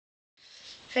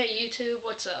Hey YouTube,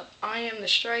 what's up? I am the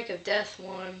Strike of Death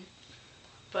one,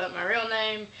 but my real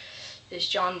name is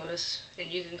John Lewis,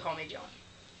 and you can call me John.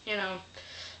 You know,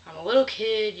 I'm a little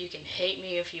kid, you can hate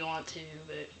me if you want to,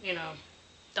 but,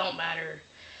 don't matter.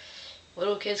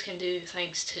 Little kids can do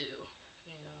things too,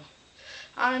 you know.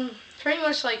 I'm pretty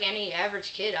much like any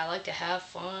average kid. I like to have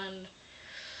fun,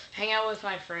 hang out with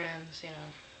my friends,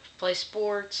 play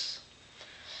sports,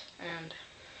 and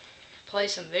play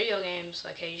some video games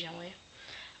occasionally.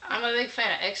 I'm a big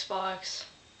fan of Xbox,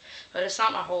 but it's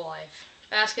not my whole life.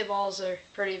 Basketball's a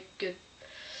pretty good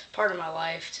part of my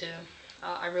life too.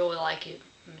 I really like it.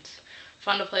 It's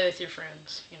fun to play with your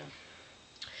friends.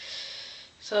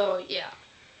 So yeah,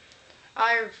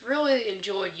 I've really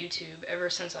enjoyed YouTube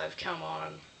ever since I've come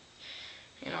on.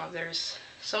 There's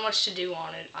so much to do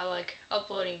on it. I like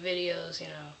uploading videos.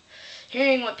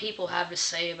 Hearing what people have to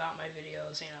say about my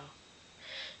videos.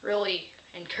 Really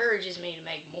encourages me to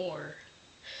make more.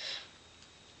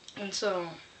 And so,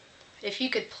 if you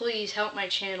could please help my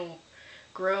channel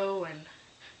grow and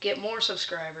get more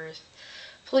subscribers,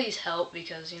 please help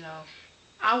because,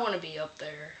 I want to be up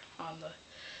there on the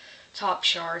top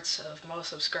charts of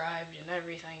most subscribed and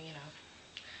everything.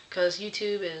 Because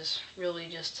YouTube is really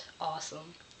just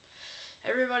awesome.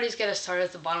 Everybody's got to start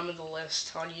at the bottom of the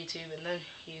list on YouTube and then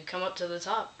you come up to the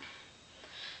top.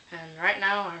 And right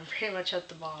now I'm pretty much at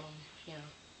the bottom.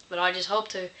 But I just hope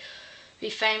to be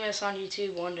famous on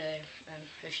YouTube one day. And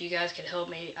if you guys could help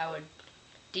me, I would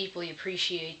deeply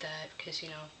appreciate that because,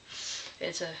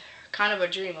 it's a kind of a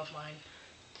dream of mine.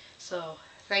 So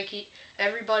thank you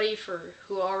everybody for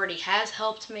who already has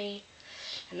helped me.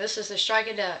 And this is the Strike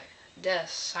of Death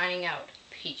signing out.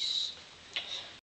 Peace.